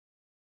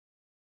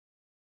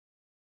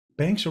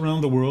Banks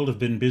around the world have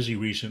been busy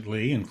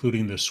recently,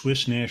 including the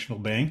Swiss National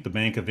Bank, the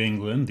Bank of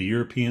England, the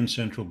European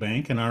Central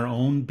Bank, and our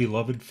own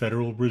beloved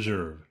Federal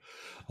Reserve.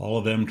 All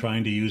of them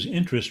trying to use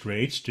interest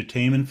rates to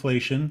tame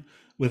inflation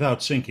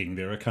without sinking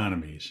their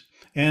economies.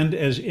 And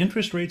as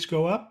interest rates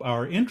go up,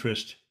 our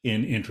interest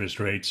in interest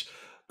rates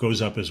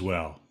goes up as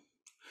well.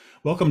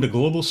 Welcome to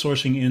Global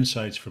Sourcing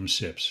Insights from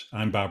SIPS.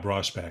 I'm Bob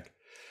Rossbeck.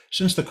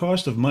 Since the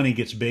cost of money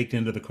gets baked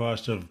into the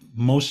cost of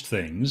most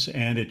things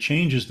and it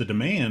changes the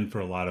demand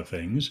for a lot of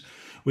things,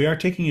 we are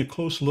taking a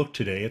close look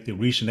today at the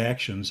recent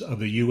actions of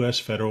the U.S.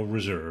 Federal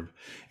Reserve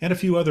and a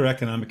few other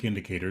economic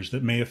indicators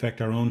that may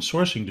affect our own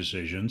sourcing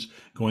decisions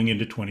going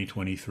into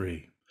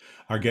 2023.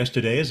 Our guest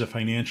today is a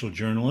financial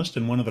journalist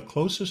and one of the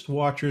closest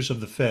watchers of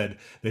the Fed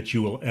that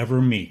you will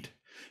ever meet.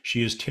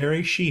 She is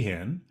Terry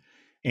Sheehan,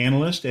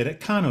 analyst at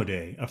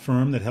Econoday, a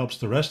firm that helps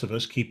the rest of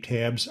us keep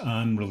tabs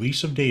on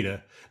release of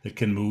data that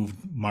can move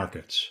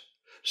markets.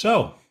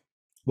 So,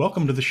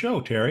 welcome to the show,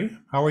 Terry.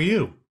 How are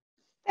you?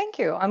 Thank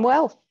you. I'm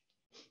well.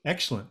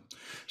 Excellent.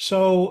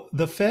 So,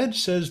 the Fed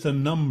says the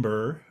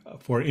number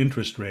for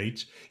interest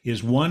rates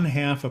is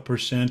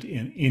 0.5%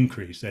 in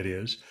increase, that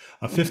is,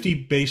 a Mhm. 50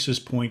 basis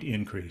point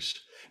increase.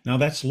 Now,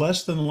 that's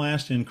less than the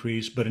last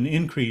increase, but an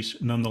increase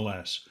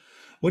nonetheless.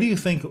 What do you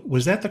think?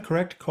 Was that the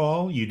correct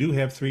call? You do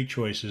have three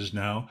choices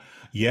now: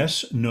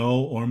 yes,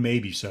 no, or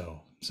maybe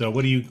so. So,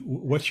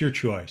 what's your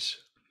choice?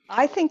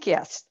 I think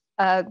yes.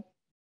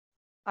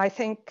 I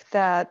think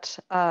that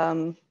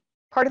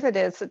part of it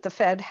is that the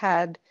Fed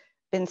had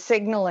been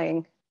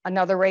signaling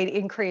another rate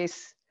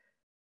increase,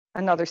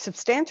 another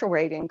substantial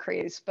rate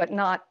increase, but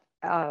not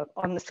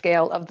on the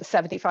scale of the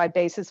 75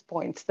 basis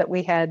points that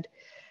we had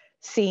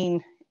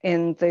seen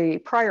in the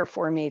prior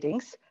four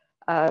meetings.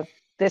 Uh,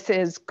 this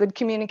is good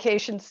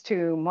communications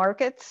to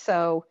markets.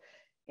 So,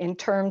 in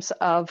terms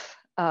of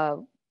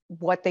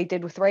what they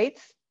did with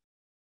rates,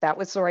 that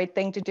was the right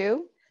thing to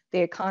do. The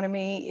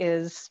economy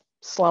is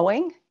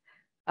slowing.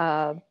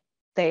 Uh,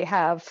 they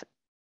have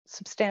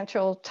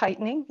substantial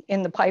tightening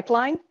in the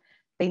pipeline.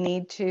 They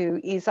need to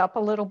ease up a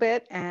little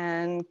bit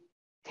and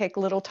take a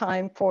little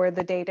time for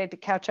the data to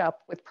catch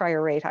up with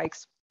prior rate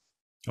hikes.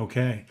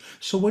 Okay.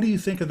 So, what do you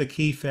think of the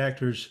key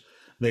factors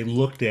they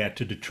looked at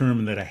to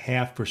determine that a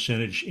half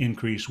percentage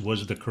increase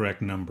was the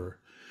correct number?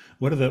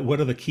 What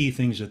are the key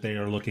things that they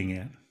are looking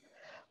at?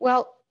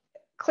 Well,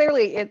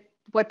 clearly,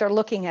 what they're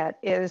looking at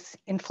is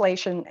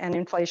inflation and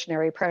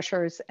inflationary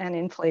pressures and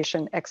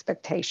inflation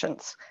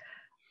expectations.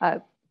 Uh,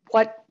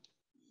 what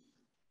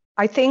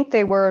I think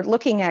they were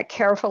looking at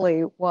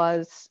carefully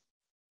was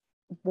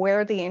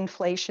where the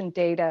inflation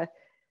data,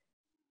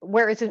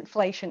 where is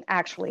inflation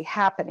actually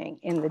happening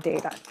in the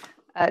data?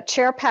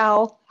 Chair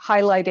Powell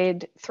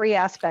highlighted three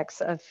aspects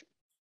of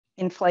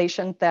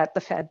inflation that the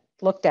Fed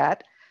looked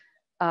at.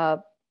 Uh,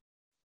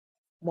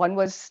 One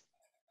was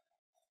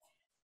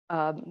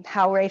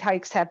how rate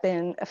hikes have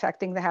been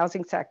affecting the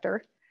housing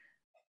sector.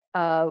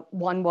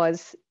 One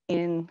was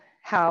in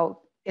how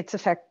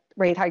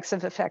rate hikes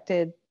have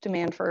affected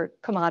demand for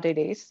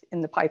commodities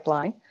in the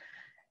pipeline.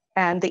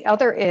 And the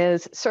other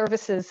is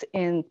services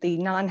in the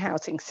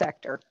non-housing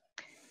sector.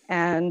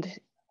 And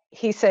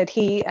he said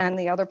he and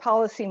the other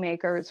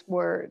policymakers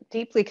were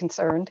deeply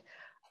concerned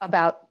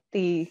about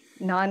the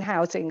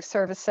non-housing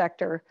service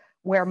sector,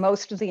 where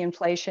most of the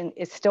inflation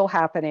is still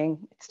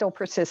happening, it's still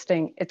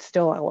persisting, it's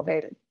still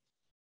elevated.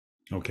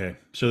 Okay.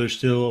 So, there's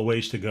still a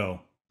ways to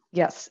go.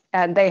 Yes,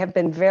 and they have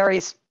been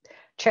very,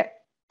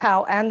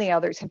 Powell and the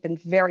others have been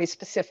very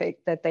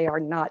specific that they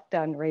are not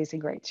done raising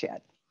rates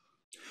yet.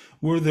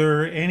 Was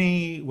there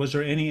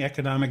any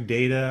economic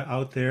data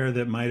out there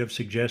that might have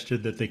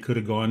suggested that they could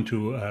have gone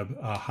to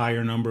a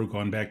higher number,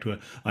 gone back to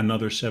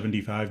another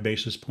 75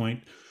 basis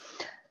point?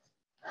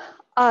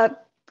 Uh,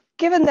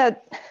 Given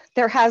that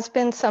there has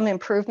been some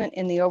improvement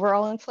in the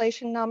overall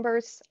inflation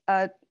numbers,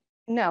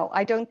 no,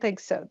 I don't think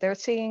so. They're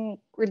seeing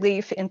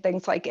relief in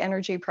things like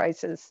energy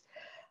prices.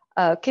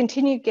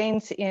 Continued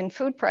gains in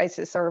food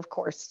prices are, of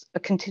course, a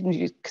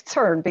continued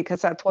concern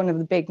because that's one of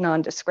the big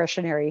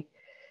non-discretionary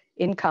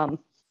income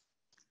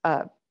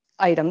uh,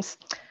 items.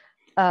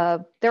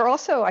 They're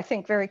also, I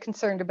think, very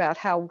concerned about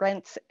how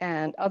rents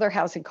and other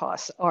housing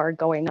costs are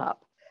going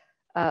up.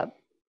 Uh,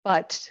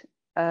 but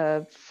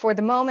for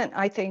the moment,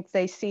 I think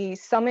they see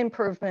some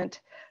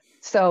improvement,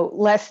 so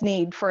less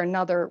need for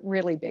another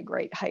really big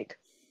rate hike.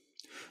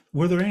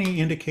 Were there any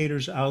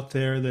indicators out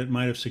there that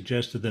might have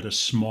suggested that a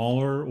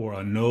smaller or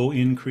a no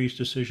increase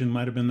decision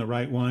might have been the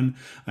right one?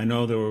 I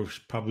know there were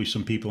probably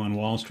some people on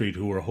Wall Street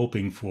who were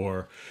hoping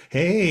for,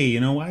 hey,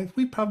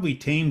 we probably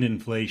tamed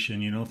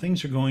inflation.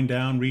 Things are going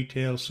down,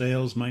 retail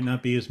sales might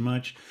not be as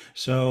much.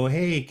 So,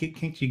 hey,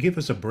 can't you give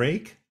us a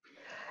break?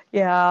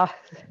 Yeah,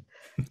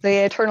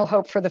 the eternal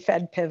hope for the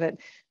Fed pivot.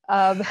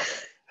 Um,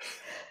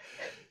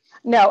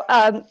 no,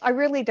 I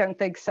really don't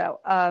think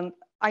so.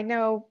 I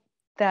know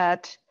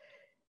that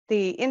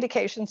the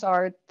indications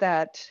are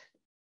that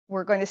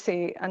we're going to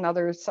see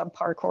another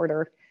subpar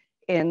quarter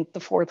in the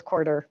fourth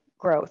quarter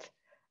growth.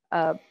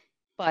 Uh,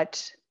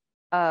 but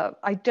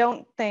I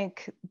don't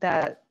think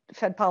that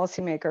Fed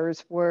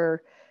policymakers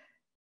were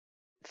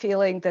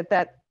feeling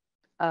that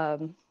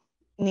um,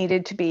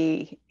 needed to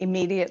be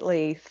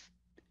immediately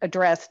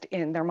addressed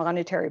in their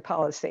monetary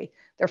policy.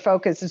 Their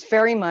focus is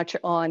very much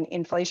on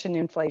inflation,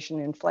 inflation,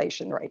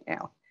 inflation right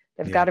now.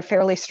 They've Yeah. got a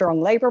fairly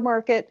strong labor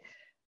market.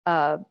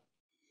 Uh,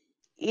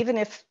 Even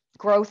if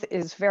growth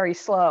is very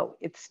slow,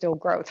 it's still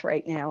growth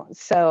right now.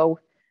 So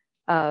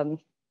um,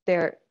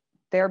 their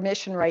their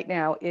mission right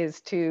now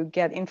is to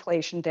get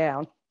inflation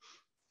down.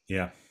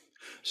 Yeah.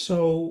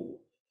 So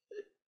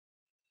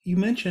you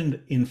mentioned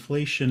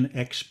inflation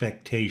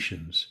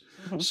expectations.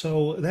 Mm-hmm.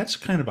 So that's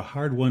kind of a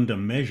hard one to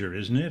measure,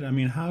 isn't it? I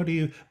mean, how do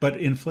you, but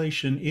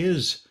inflation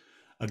is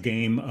a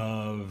game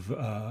of,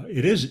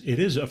 it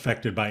is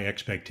affected by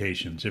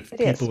expectations. If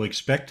It is. people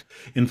expect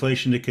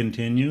inflation to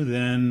continue,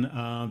 then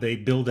they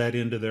build that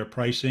into their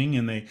pricing,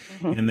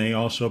 Mm-hmm. and they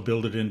also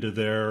build it into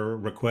their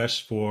requests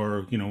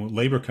for,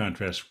 labor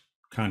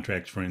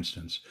contracts, for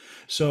instance.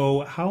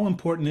 So how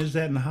important is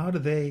that, and how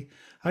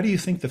do you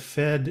think the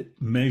Fed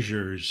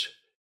measures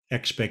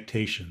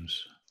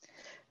expectations?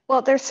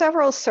 Well, there's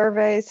several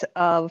surveys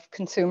of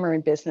consumer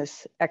and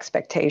business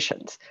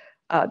expectations.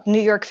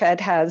 New York Fed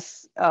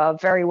has a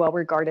very well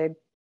regarded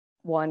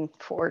one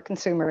for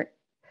consumer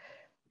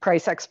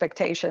price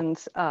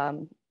expectations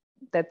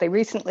that they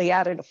recently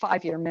added a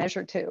 5-year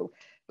measure to,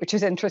 which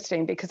is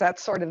interesting because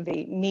that's sort of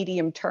the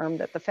medium term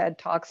that the Fed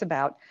talks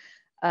about.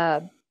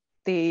 Uh,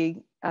 the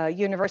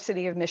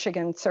University of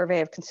Michigan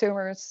Survey of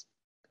Consumers,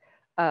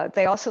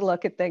 they also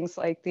look at things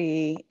like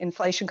the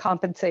inflation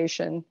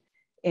compensation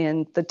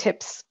in the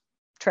tips,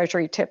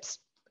 Treasury tips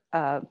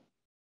uh,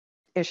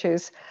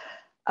 issues.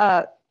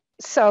 Uh,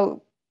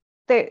 so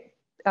they,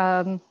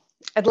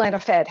 Atlanta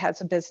Fed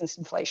has a business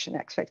inflation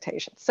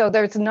expectation. So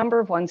there's a number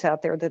of ones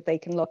out there that they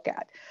can look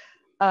at.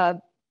 Uh,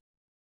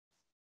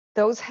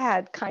 those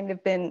had kind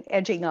of been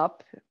edging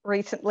up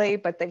recently,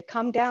 but they've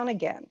come down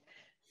again.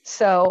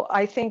 So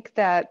I think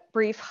that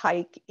brief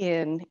hike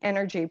in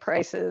energy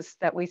prices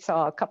that we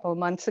saw a couple of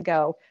months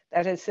ago,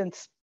 that has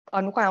since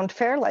unwound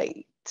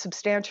fairly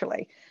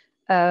substantially,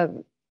 uh,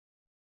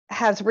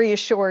 has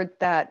reassured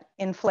that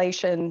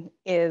inflation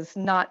is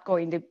not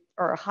going to,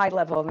 or a high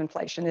level of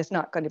inflation is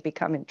not going to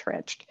become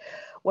entrenched.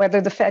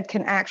 Whether the Fed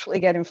can actually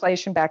get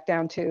inflation back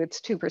down to its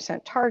 2%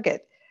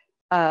 target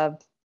uh,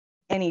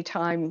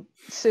 anytime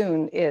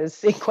soon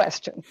is in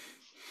question.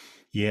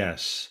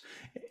 Yes.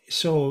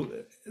 So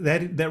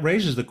that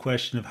raises the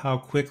question of how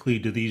quickly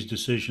do these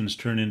decisions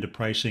turn into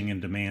pricing and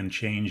demand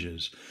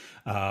changes?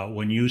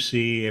 When you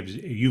see, if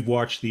you've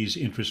watched these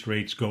interest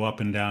rates go up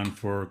and down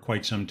for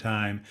quite some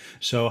time,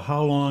 so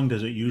how long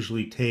does it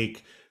usually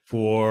take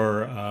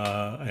for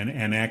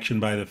an action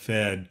by the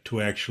Fed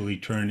to actually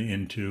turn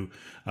into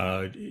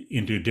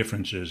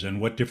differences?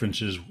 And what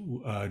differences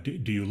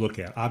do you look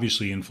at?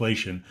 Obviously,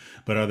 inflation,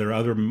 but are there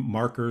other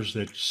markers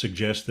that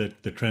suggest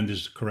that the trend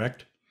is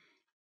correct?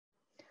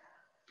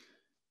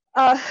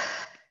 Uh,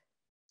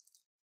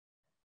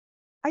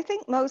 I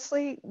think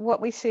mostly what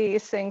we see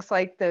is things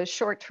like the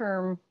short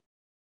term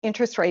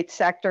interest rate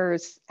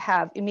sectors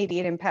have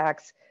immediate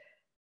impacts.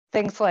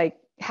 Things like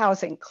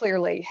housing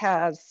clearly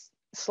has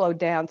slowed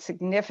down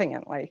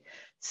significantly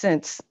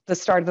since the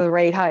start of the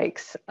rate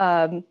hikes.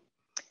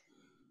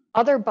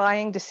 Other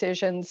buying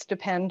decisions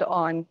depend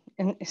on,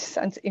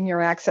 in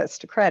your access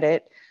to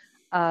credit.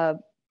 Uh,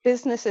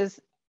 Businesses,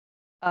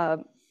 uh,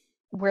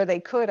 where they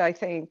could, I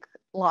think,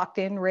 locked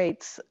in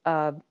rates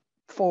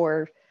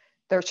for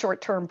their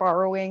short term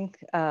borrowing.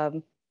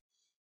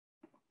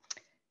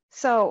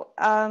 So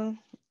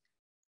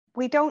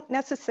we don't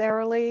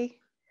necessarily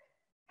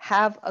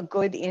have a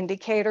good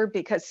indicator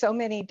because so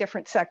many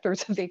different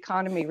sectors of the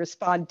economy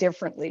respond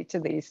differently to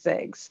these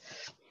things.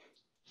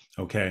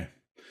 Okay.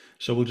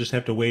 So we'll just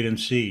have to wait and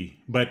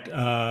see. But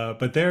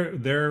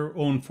their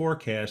own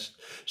forecast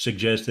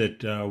suggests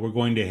that we're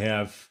going to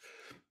have,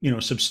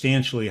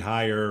 substantially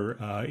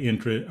higher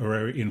interest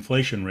or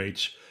inflation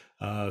rates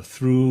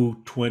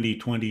through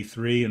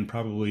 2023 and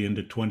probably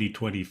into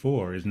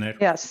 2024. Isn't that?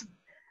 Yes.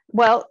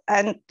 Well,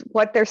 and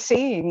what they're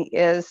seeing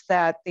is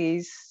that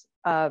these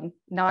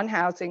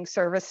non-housing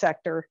service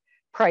sector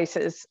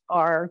prices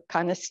are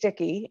kind of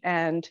sticky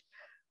and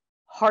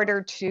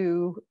harder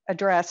to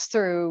address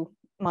through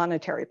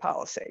monetary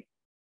policy.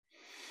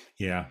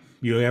 Yeah,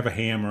 you have a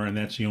hammer, and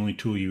that's the only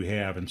tool you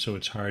have, and so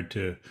it's hard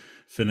to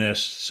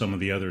finesse some of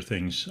the other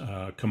things: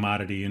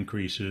 commodity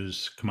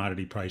increases,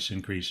 commodity price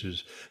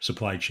increases,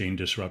 supply chain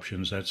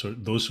disruptions.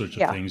 Those sorts of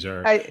Yeah, things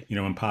are, I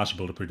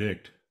impossible to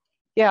predict.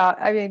 yeah,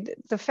 I mean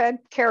the Fed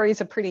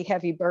carries a pretty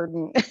heavy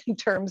burden in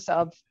terms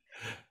of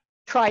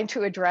trying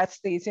to address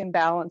these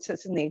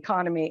imbalances in the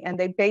economy, and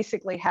they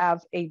basically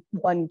have a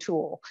one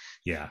tool.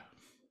 Yeah,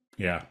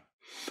 yeah,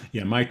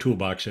 yeah. My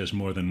toolbox has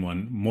more than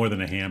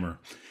a hammer.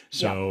 Yeah.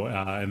 So,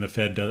 and the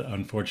Fed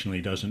unfortunately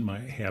doesn't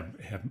have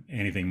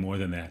anything more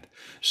than that.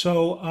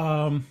 So,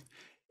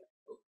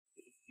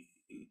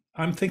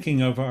 I'm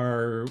thinking of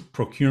our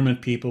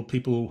procurement people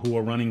who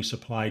are running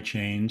supply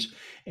chains,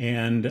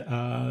 and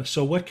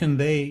so what can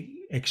they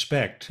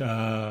expect?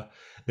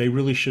 They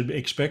really should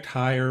expect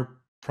higher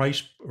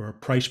price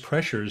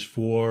pressures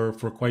for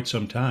quite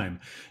some time.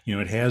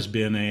 It has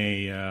been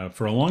a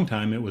for a long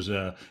time it was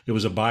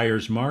a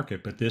buyer's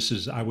market, but this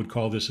is, I would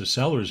call this a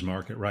seller's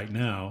market right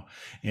now.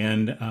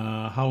 And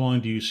how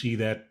long do you see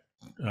that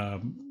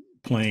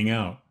playing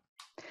out?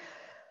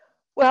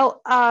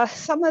 Well,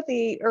 some of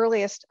the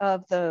earliest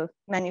of the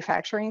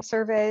manufacturing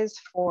surveys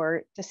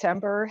for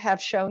December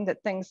have shown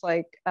that things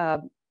like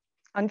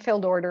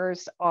unfilled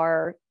orders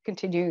are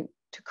continuing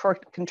to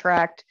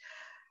contract.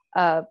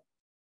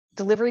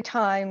 Delivery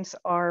times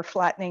are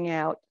flattening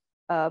out.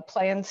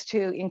 Plans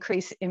to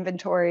increase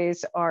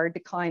inventories are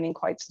declining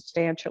quite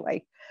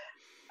substantially.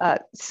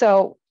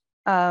 So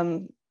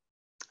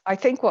I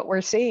think what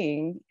we're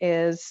seeing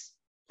is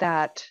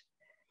that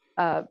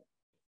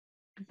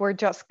we're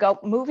just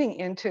moving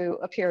into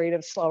a period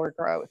of slower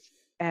growth.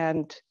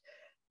 And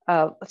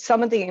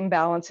some of the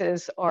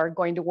imbalances are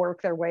going to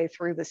work their way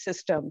through the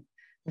system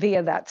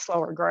via that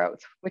slower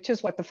growth, which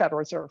is what the Federal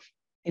Reserve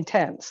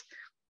intends.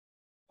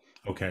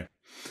 Okay.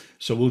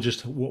 So we'll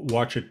just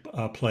watch it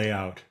play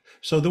out.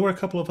 So there were a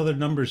couple of other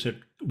numbers that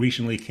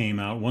recently came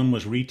out. One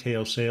was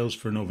retail sales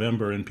for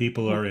November, and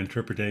people are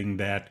interpreting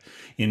that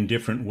in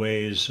different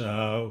ways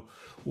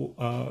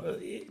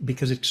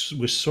because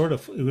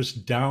it was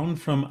down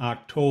from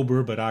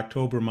October, but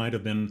October might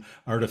have been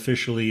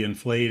artificially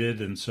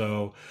inflated. And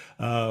so,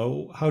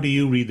 how do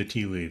you read the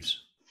tea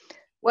leaves?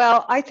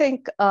 Well, I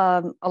think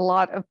a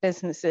lot of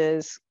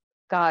businesses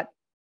got,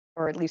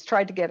 or at least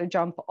tried to get a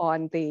jump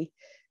on the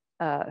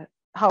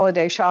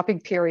holiday shopping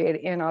period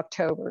in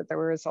October.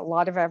 There was a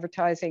lot of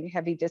advertising,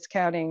 heavy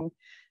discounting.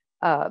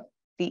 The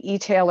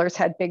e-tailers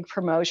had big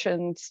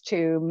promotions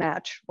to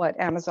match what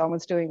Amazon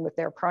was doing with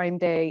their Prime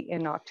Day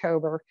in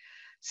October.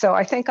 So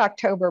I think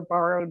October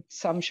borrowed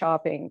some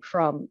shopping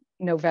from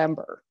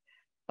November,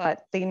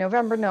 but the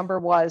November number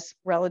was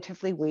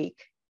relatively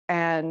weak.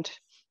 And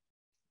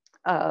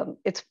I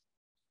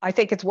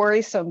think it's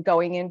worrisome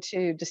going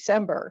into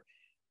December,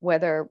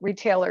 whether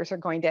retailers are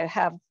going to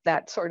have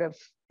that sort of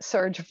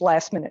surge of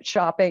last minute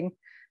shopping.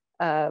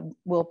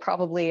 We'll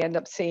probably end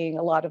up seeing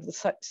a lot of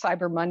the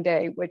Cyber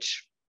Monday,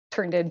 which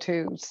turned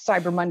into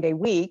Cyber Monday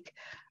week.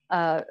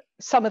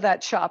 Some of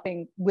that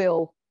shopping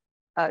will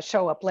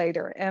show up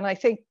later. And I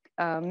think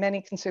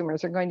many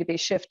consumers are going to be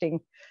shifting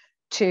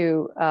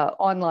to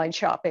online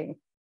shopping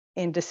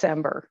in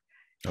December.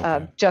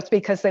 Okay. Just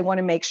because they want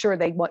to make sure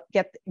they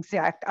get the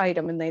exact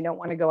item and they don't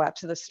want to go out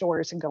to the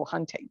stores and go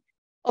hunting.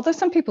 Although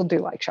some people do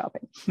like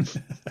shopping.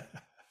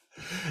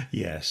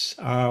 Yes.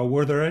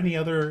 Were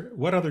there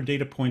what other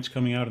data points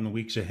coming out in the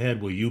weeks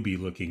ahead will you be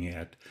looking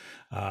at?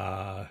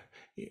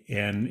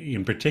 And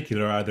in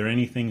particular, are there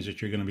any things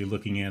that you're going to be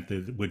looking at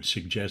that would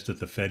suggest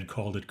that the Fed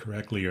called it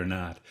correctly or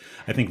not?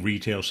 I think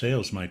retail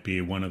sales might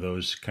be one of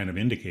those kind of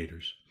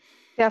indicators.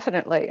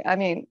 Definitely. I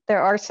mean,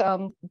 there are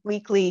some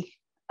weekly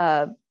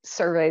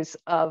surveys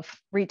of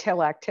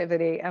retail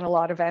activity and a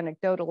lot of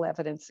anecdotal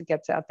evidence that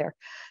gets out there.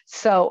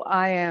 So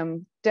I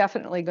am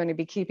definitely going to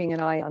be keeping an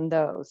eye on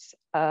those.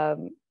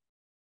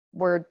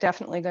 We're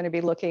definitely going to be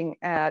looking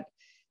at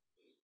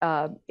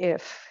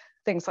if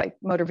things like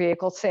motor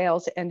vehicle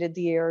sales ended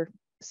the year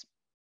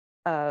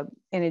in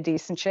a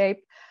decent shape.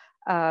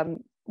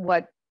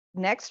 What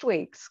next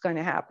week's going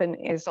to happen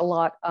is a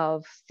lot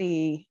of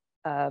the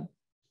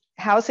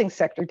housing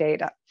sector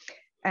data.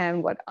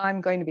 And what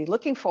I'm going to be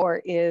looking for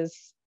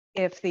is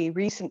if the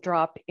recent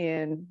drop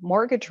in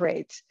mortgage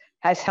rates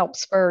has helped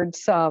spur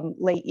some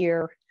late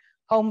year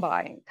home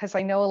buying, because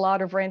I know a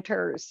lot of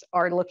renters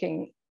are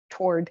looking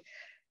toward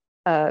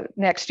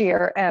next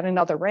year and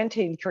another rent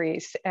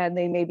increase, and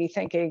they may be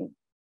thinking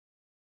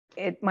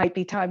it might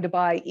be time to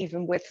buy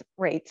even with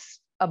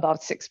rates above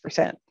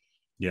 6%.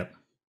 Yep.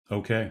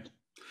 Okay.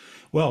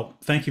 Well,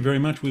 thank you very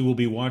much. We will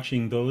be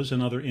watching those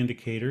and other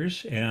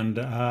indicators, and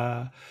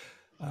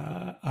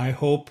I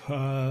hope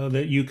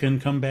that you can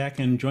come back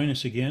and join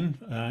us again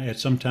at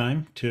some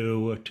time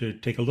to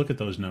take a look at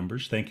those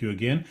numbers. Thank you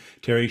again.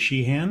 Terry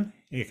Sheehan,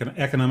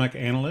 economic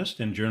analyst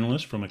and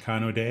journalist from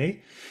Econoday.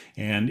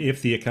 And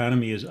if the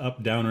economy is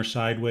up, down, or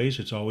sideways,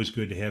 it's always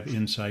good to have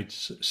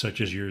insights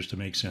such as yours to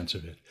make sense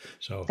of it.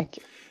 So thank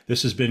you.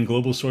 This has been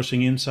Global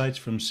Sourcing Insights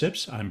from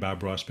SIPS. I'm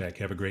Bob Rossback.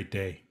 Have a great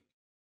day.